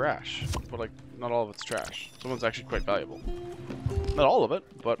pull up trash. But like, not all of it's trash. Some of it's actually quite valuable. Not all of it,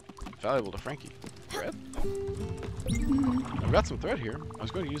 but valuable to Frankie. Bread? I've got some thread here. I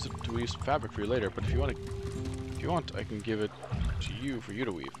was going to use it to weave some fabric for you later, but if you want, I can give it to you for you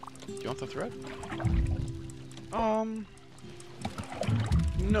to weave. Do you want the thread?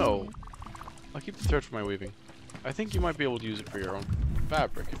 No. I'll keep the thread for my weaving. I think you might be able to use it for your own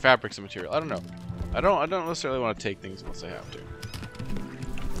fabric. If fabric's a material. I don't know. I don't necessarily want to take things unless I have to.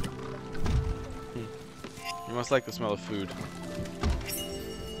 You must like the smell of food.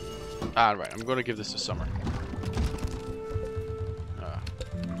 Ah, right. I'm going to give this to Summer.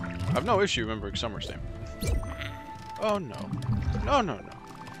 I have no issue remembering Summer's name. Oh, no. No.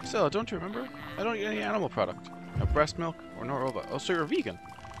 Stella, don't you remember? I don't eat any animal product. No breast milk or no ova. Oh, so you're a vegan?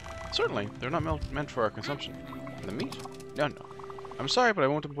 Certainly. They're not meant for our consumption. And the meat? No. I'm sorry, but I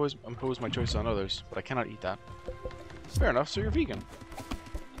won't impose my choice on others, but I cannot eat that. Fair enough, so you're vegan.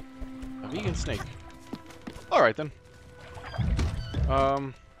 A vegan snake. Alright, then.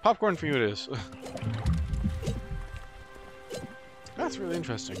 Popcorn for you it is. That's really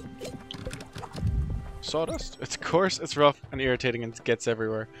interesting. Sawdust? It's coarse, it's rough, and irritating, and it gets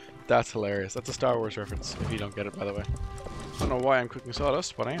everywhere. That's hilarious. That's a Star Wars reference, if you don't get it, by the way. I don't know why I'm cooking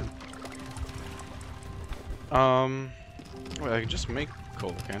sawdust, but I am. Wait, I can just make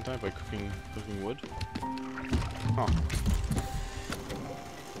coal, can't I, by cooking wood? Huh.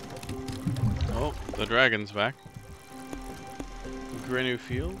 Oh, the dragon's back. Grenu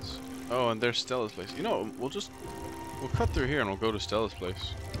Fields? Oh, and there's Stella's place. You know, we'll cut through here and we'll go to Stella's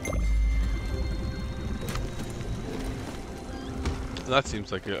place. That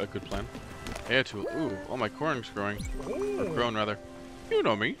seems like a good plan. Yeah, tool. Ooh, all my corn's growing. Or grown, rather. You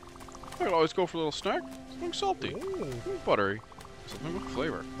know me. I could always go for a little snack. Something salty. Something buttery. Something with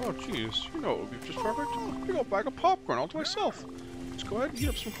flavor. Oh, jeez. You know it would be just perfect. Big old bag of popcorn all to myself. Just go ahead and heat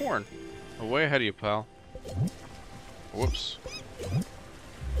up some corn. I'm way ahead of you, pal. Whoops.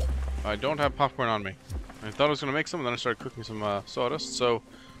 I don't have popcorn on me. I thought I was going to make some, and then I started cooking some sawdust. So,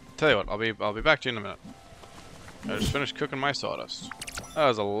 tell you what, I'll be back to you in a minute. I just finished cooking my sawdust. That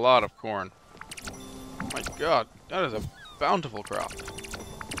is a lot of corn. My God, that is a bountiful crop.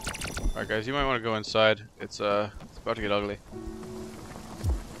 Alright guys, you might want to go inside. It's about to get ugly.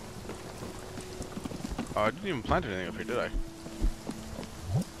 Oh, I didn't even plant anything up here, did I?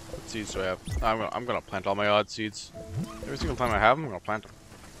 What seeds do I have? I'm gonna plant all my odd seeds. Every single time I have them, I'm gonna plant them.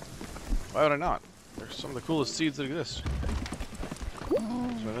 Why would I not? They're some of the coolest seeds that exist.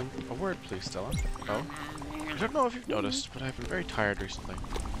 So then, a word please, Stella. Oh? I don't know if you've noticed, but I've been very tired recently.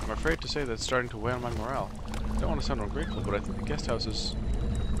 I'm afraid to say that it's starting to weigh on my morale. I don't want to sound ungrateful, but I think the guest house is,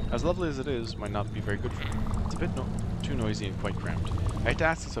 as lovely as it is, might not be very good for me. It's a bit too noisy and quite cramped. I hate to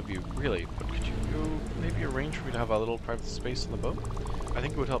ask this of you, really, but could you maybe arrange for me to have a little private space on the boat? I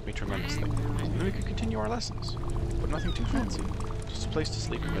think it would help me tremendously. And then we could continue our lessons, but nothing too fancy. Just a place to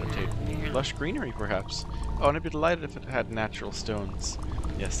sleep and meditate. Lush greenery, perhaps. Oh, and I'd be delighted if it had natural stones.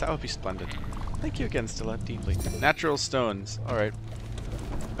 Yes, that would be splendid. Thank you again, Stella, deeply. Natural stones. Alright.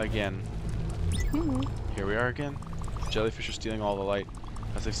 Again. Here we are again. The jellyfish are stealing all the light,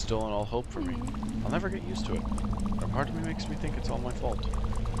 as they've stolen all hope from me. I'll never get used to it. But a part of me makes me think it's all my fault.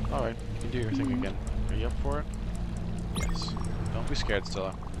 Alright, you can do your thing again. Are you up for it? Yes. Don't be scared,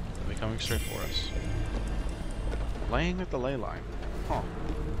 Stella. They'll be coming straight for us. Laying at the ley line. Huh.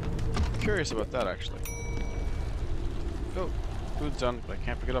 I'm curious about that, actually. Oh, food's done, but I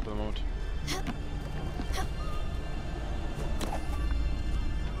can't pick it up at the moment.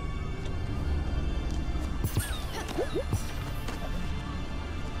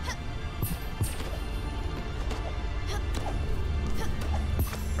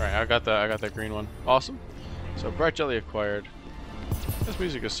 Alright, I got that green one. Awesome. So bright jelly acquired. This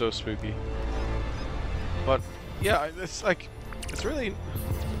music is so spooky. But yeah, it's like, it's really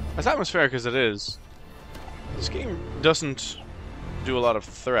as atmospheric as it is. This game doesn't do a lot of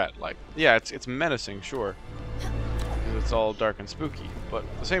threat. Like, yeah, it's menacing, sure, because it's all dark and spooky. But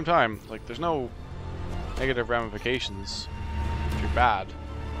at the same time, like, there's no negative ramifications if you're bad.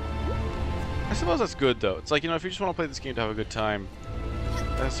 I suppose that's good though. It's like, you know, if you just want to play this game to have a good time,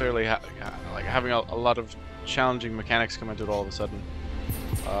 not necessarily like having a lot of challenging mechanics come into it all of a sudden.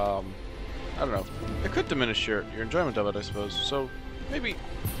 I don't know. It could diminish your enjoyment of it, I suppose. So maybe,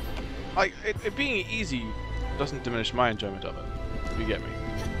 like, it being easy doesn't diminish my enjoyment of it. If you get me.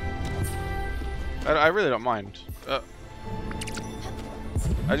 I really don't mind.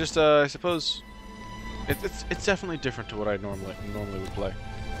 I just I suppose it's definitely different to what I normally would play.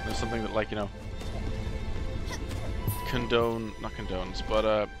 There's something that, like, you know, not condones,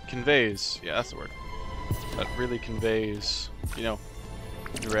 but conveys. Yeah, that's the word. That really conveys, you know,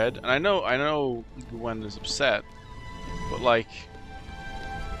 dread. And I know Gwen is upset, but, like,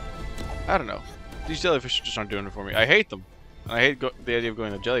 I don't know. these jellyfish just aren't doing it for me. I hate them. And I hate the idea of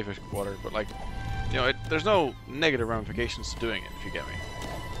going to jellyfish water, but like, you know, there's no negative ramifications to doing it, if you get me.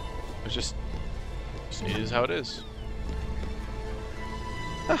 It's just it is how it is.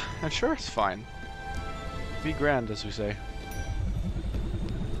 And sure, it's fine. Be grand, as we say.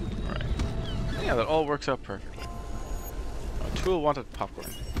 Alright. Yeah, that all works out perfectly. A tool wanted popcorn.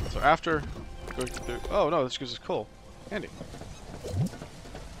 So after going through... Oh no, this gives us coal. Handy.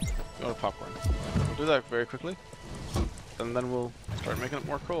 We want popcorn. We'll do that very quickly. And then we'll start making it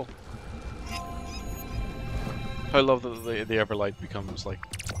more coal. I love that the Everlight becomes like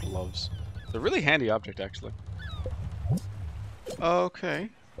gloves. It's a really handy object, actually. Okay.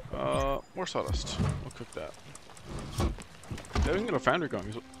 More sawdust. We'll cook that. Yeah, we can get a foundry going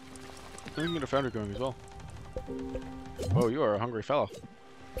as well. We can get a foundry going as well. Oh, you are a hungry fella.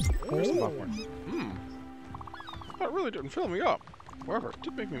 Here's some popcorn. That really didn't fill me up. However, it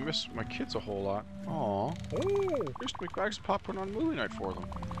did make me miss my kids a whole lot. Aww. I used to make bags of popcorn on movie night for them.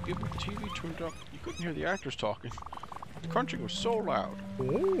 Even the TV tuned up, you couldn't hear the actors talking. The crunching was so loud.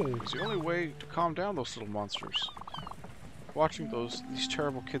 It was the only way to calm down those little monsters. Watching these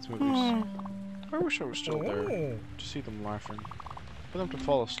terrible kids movies. I wish I was still there to see them laughing. For them to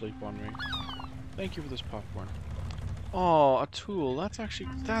fall asleep on me. Thank you for this popcorn. Oh, a tool.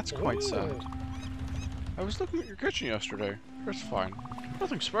 That's quite sad. I was looking at your kitchen yesterday. It's fine.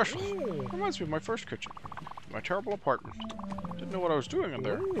 Nothing special. Reminds me of my first kitchen. My terrible apartment. Didn't know what I was doing in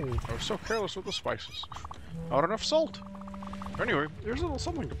there. I was so careless with the spices. Not enough salt. Anyway, there's a little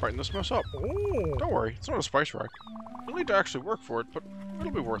something to brighten this mess up. Don't worry, it's not a spice rack. You'll need to actually work for it, but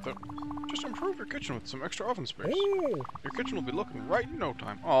it'll be worth it. Just improve your kitchen with some extra oven space. Your kitchen will be looking right in no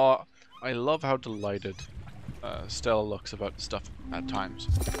time. Aw, I love how delighted Stella looks about stuff at times.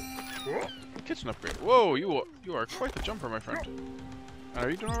 Kitchen upgrade. Whoa, you are quite the jumper, my friend. Are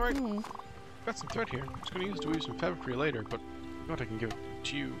you doing alright? Got some thread here. I'm just gonna use it to weave some fabric for you later, but you know what, I can give it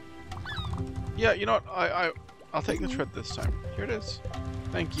to you. Yeah, you know what, I'll take the thread this time. Here it is.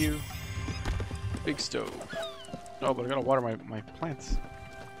 Thank you. Big stove. No, but I gotta water my plants.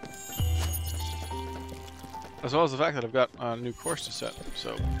 As well as the fact that I've got a new course to set,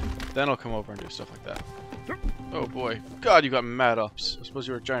 so then I'll come over and do stuff like that. Oh boy. God, you got mad ups. I suppose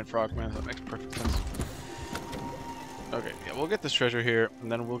you're a giant frog, man. That makes perfect sense. Okay, yeah, we'll get this treasure here,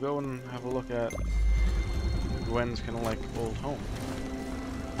 and then we'll go and have a look at Gwen's kind of like old home.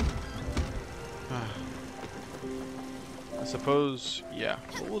 I suppose, yeah,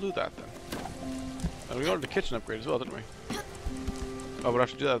 we'll do that then. And we ordered the kitchen upgrade as well, didn't we? Oh, we'll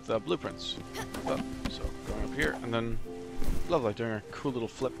have to do that with the blueprints. So, going up here, and then, lovely, doing a cool little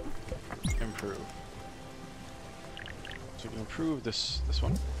flip. Improve. So we can improve this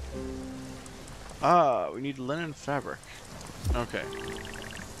one. Ah, we need linen fabric. Okay.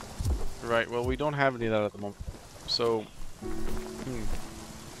 Right, well, we don't have any of that at the moment. So,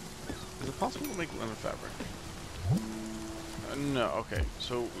 is it possible to make linen fabric? No, okay.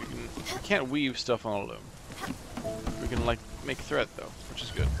 So we can't weave stuff on a loom. We can, like, make thread, though, which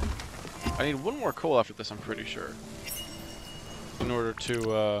is good. I need one more coal after this, I'm pretty sure. In order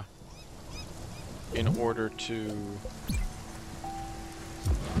to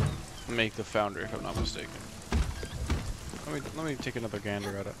make the foundry, if I'm not mistaken. Let me take another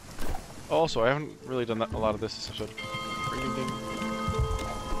gander at it. Also, I haven't really done a lot of this episode.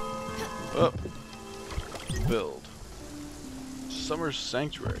 Oh. Build. Summer's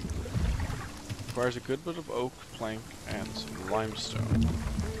Sanctuary. Requires a good bit of oak, plank, and some limestone.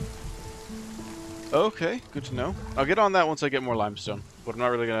 Okay, good to know. I'll get on that once I get more limestone, but I'm not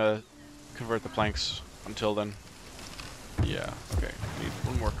really gonna convert the planks until then. Yeah, okay. We need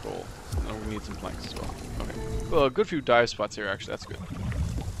one more coal. And then we need some planks as well. Okay. Well, a good few dive spots here, actually. That's good.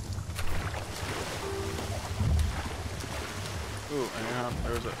 Ooh, and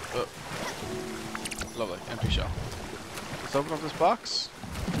there was a... Oh. Lovely. Empty shell. Let's open up this box.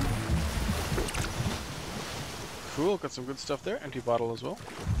 Cool. Got some good stuff there. Empty bottle as well.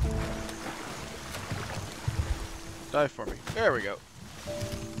 Dive for me. There we go.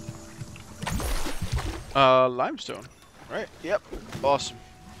 Limestone. Right? Yep. Awesome.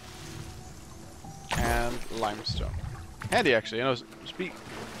 And limestone. Handy, actually. You know,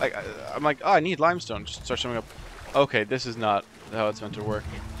 I'm like, oh, I need limestone. Just start showing up. Okay, this is not how it's meant to work.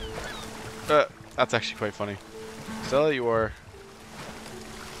 That's actually quite funny. Stella, you are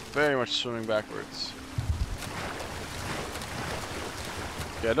very much swimming backwards.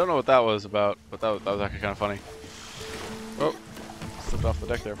 Yeah, I don't know what that was about, but that was actually kind of funny. Oh, slipped off the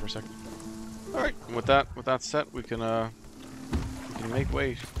deck there for a second. All right, and with that set, we can make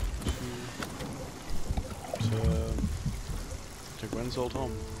way to Gwen's old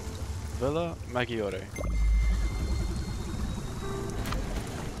home. Villa Maggiore.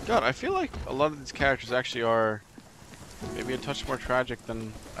 God, I feel like a lot of these characters actually are maybe a touch more tragic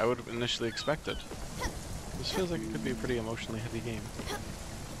than I would have initially expected. This feels like it could be a pretty emotionally heavy game.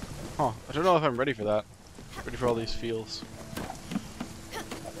 Huh, I don't know if I'm ready for that. Ready for all these feels.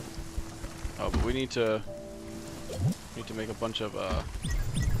 Oh, but we need to make a bunch of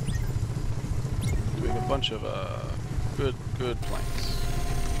good planks.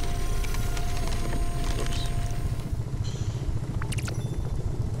 Oops.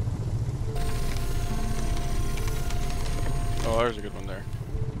 Oh, there's a good one there.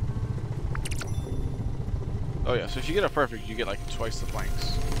 Oh yeah, so if you get it perfect, you get like twice the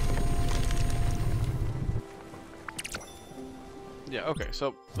planks. Yeah, okay,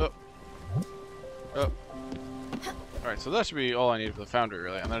 so... Alright, so that should be all I need for the foundry,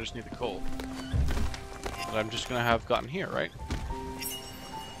 really, and then I just need the coal. That I'm just gonna have gotten here, right?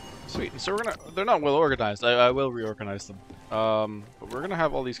 Sweet, so we're gonna... They're not well organized, I will reorganize them. But we're gonna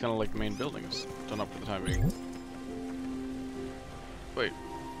have all these kind of like main buildings done up for the time being. Wait.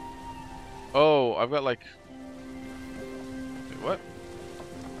 Oh, I've got like... Wait, what?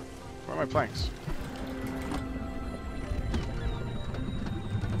 Where are my planks?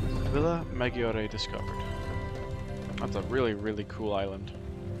 Villa Maggiore discovered. That's a really, really cool island.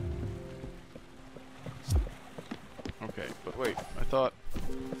 Okay, but wait, I thought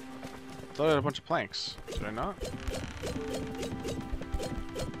I had a bunch of planks. Did I not?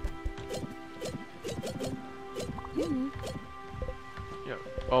 Yeah.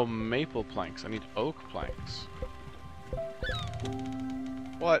 Oh, maple planks. I need oak planks.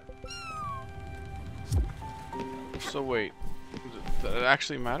 What? So wait. That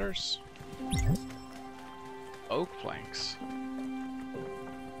actually matters? Oak planks.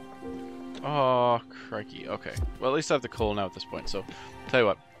 Oh, crikey. Okay. Well, at least I have the coal now at this point, so... Tell you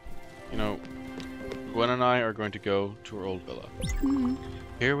what. You know, Gwen and I are going to go to her old villa.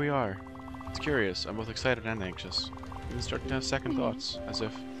 Here we are. It's curious. I'm both excited and anxious. I'm starting to have second thoughts, as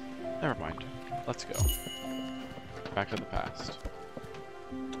if... Never mind. Let's go. Back to the past.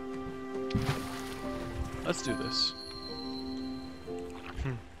 Let's do this.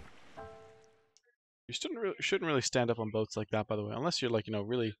 You shouldn't really stand up on boats like that, by the way, unless you're like, you know,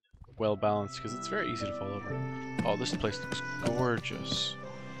 really well balanced, because it's very easy to fall over. Oh, this place looks gorgeous.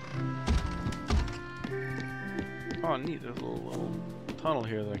 Oh, neat. There's a little tunnel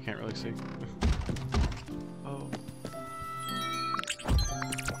here that I can't really see. Oh.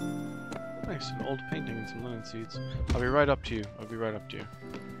 Nice, an old painting and some linen seeds. I'll be right up to you. I'll be right up to you.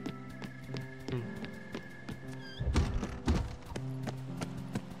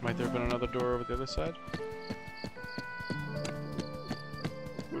 Might there have been another door over the other side?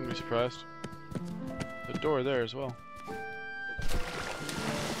 Wouldn't be surprised. The door there as well.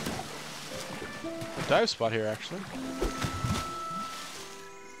 A dive spot here, actually.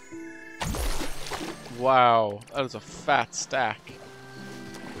 Wow, that is a fat stack.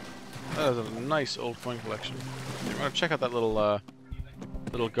 That is a nice old coin collection. I'm gonna check out that little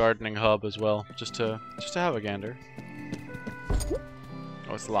little gardening hub as well, just to have a gander.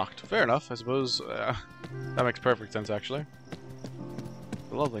 Oh, it's locked. Fair enough, I suppose. That makes perfect sense, actually.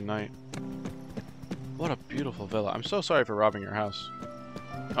 A lovely night. What a beautiful villa. I'm so sorry for robbing your house.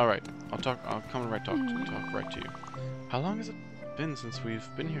 Alright, I'll come and talk right to you. How long has it been since we've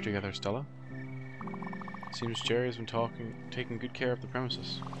been here together, Stella? Seems Jerry has been taking good care of the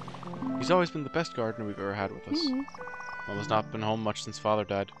premises. He's always been the best gardener we've ever had with us. Mom has not been home much since Father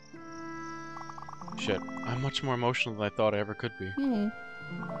died. Shit, I'm much more emotional than I thought I ever could be.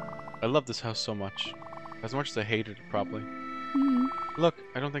 I love this house so much. As much as I hated it, probably. Look,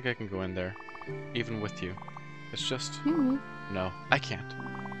 I don't think I can go in there. Even with you. It's just... No, I can't.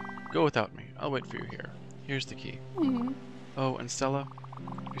 Go without me. I'll wait for you here. Here's the key. Oh, and Stella,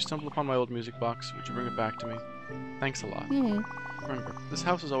 if you stumble upon my old music box, would you bring it back to me? Thanks a lot. Remember, this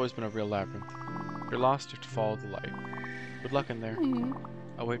house has always been a real labyrinth. If you're lost, you have to follow the light. Good luck in there.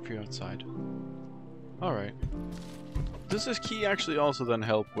 I'll wait for you outside. Alright. Does this key actually also then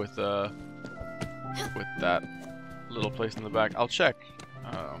help with that little place in the back? I'll check.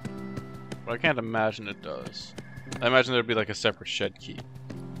 But I can't imagine it does. I imagine there'd be like a separate shed key.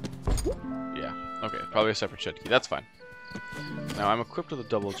 Yeah, okay, probably a separate shed key. That's fine. Now I'm equipped with a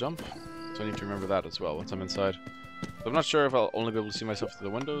double jump, so I need to remember that as well once I'm inside. So I'm not sure if I'll only be able to see myself through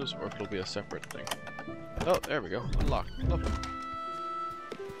the windows or if it'll be a separate thing. Oh, there we go. Unlocked. Lovely.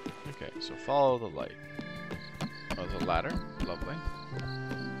 Okay, so follow the light. Oh, there's a ladder. Lovely.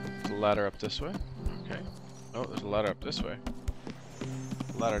 There's a ladder up this way. Okay. Oh, there's a ladder up this way.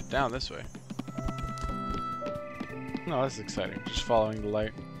 Ladder down this way. No, this is exciting. Just following the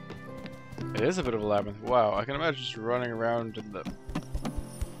light. It is a bit of a labyrinth. Wow, I can imagine just running around in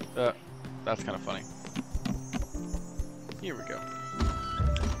the... that's kind of funny. Here we go.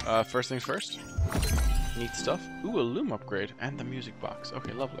 First things first. Neat stuff. Ooh, a loom upgrade. And the music box.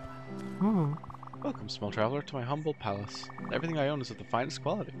 Okay, lovely. Welcome, small traveler, to my humble palace. Everything I own is of the finest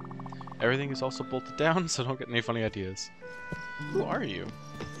quality. Everything is also bolted down, so don't get any funny ideas. Who are you?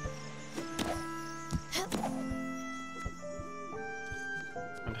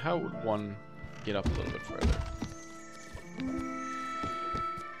 And how would one get up a little bit further?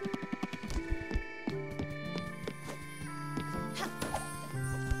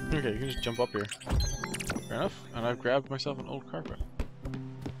 Okay, you can just jump up here. Fair enough. And I've grabbed myself an old carpet.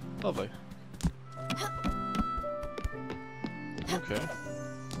 Lovely. Okay.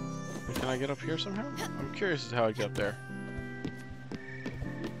 And can I get up here somehow? I'm curious as to how I get up there.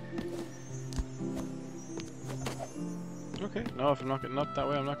 Okay, no, if I'm not getting up that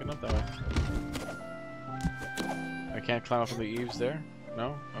way, I'm not getting up that way. I can't climb up on the eaves there?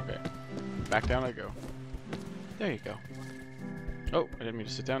 No? Okay. Back down I go. There you go. Oh, I didn't mean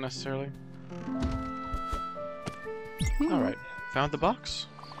to sit down necessarily. Alright, found the box.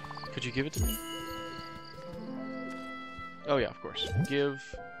 Could you give it to me? Oh yeah, of course. Give...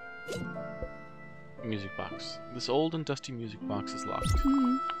 music box. This old and dusty music box is locked.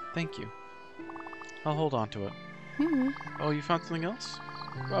 Thank you. I'll hold on to it. Oh, you found something else?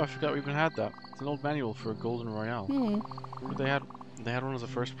 Oh, I forgot we even had that. It's an old manual for a golden royale. They had one as a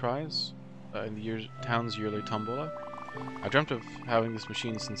first prize in the town's yearly tombola. I dreamt of having this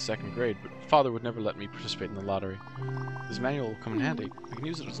machine since 2nd grade, but Father would never let me participate in the lottery. This manual will come in handy. You can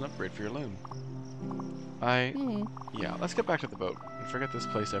use it as an upgrade for your loom. Yeah, let's get back to the boat and forget this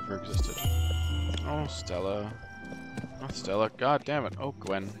place ever existed. Oh, Stella. Oh, Stella. God damn it. Oh,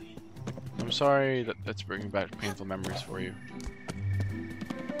 Gwen. I'm sorry that that's bringing back painful memories for you.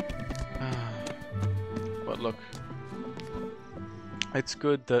 But look, it's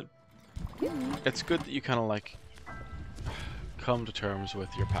good that you kind of like come to terms with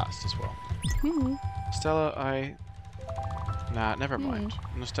your past as well. Stella, nah, never mind.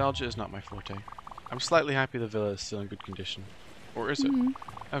 Nostalgia is not my forte. I'm slightly happy the villa is still in good condition. Or is it?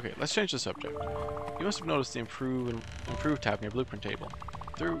 Okay, let's change the subject. You must have noticed the improve tab in your blueprint table.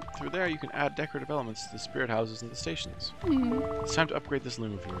 Through there you can add decorative elements to the spirit houses and the stations. It's time to upgrade this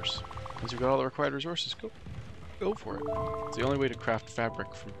loom of yours. Once you've got all the required resources, go for it. It's the only way to craft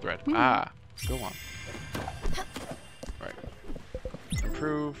fabric from thread. Ah, go on. Right.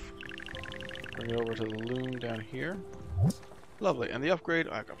 Improve. Bring it over to the loom down here. Lovely. And the upgrade,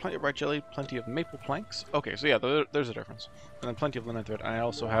 I've got plenty of bright jelly, plenty of maple planks. Okay, so yeah, there's a difference. And then plenty of linen thread, and I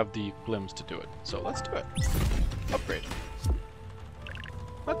also have the glims to do it. So let's do it. Upgrade.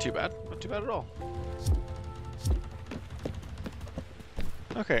 Not too bad. Not too bad at all.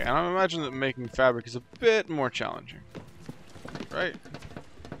 Okay, and I imagine that making fabric is a bit more challenging. Right?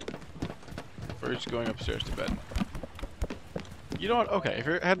 Or just going upstairs to bed. You know what? Okay, if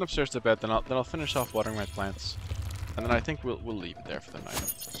you're heading upstairs to bed, then I'll finish off watering my plants. And then I think we'll leave it there for the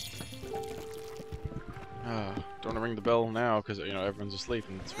night. Don't want to ring the bell now because you know everyone's asleep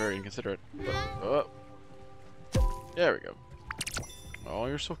and it's very inconsiderate. But, there we go. Oh,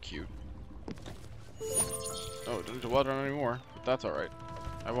 you're so cute. Oh, don't need to water on anymore, but that's alright.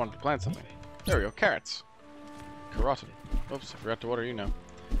 I wanted to plant something. There we go, carrots. Carotid. Oops, I forgot to water you now.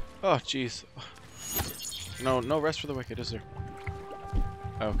 Oh, jeez. No rest for the wicked, is there?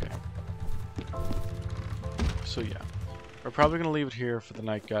 Okay. So yeah, we're probably going to leave it here for the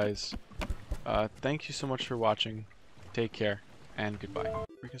night, guys. Thank you so much for watching. Take care, and goodbye.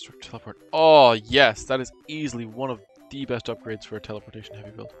 Reconstruct teleport. Oh, yes, that is easily one of the best upgrades for a teleportation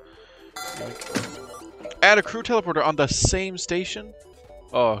heavy build. Add a crew teleporter on the same station?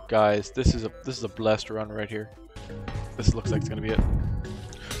 Oh, guys, this is a blessed run right here. This looks like it's going to be it.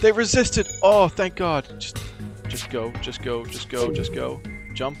 They resisted! Oh, thank God. Just go, just go, just go, just go.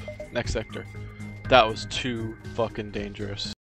 Jump, next sector. That was too fucking dangerous.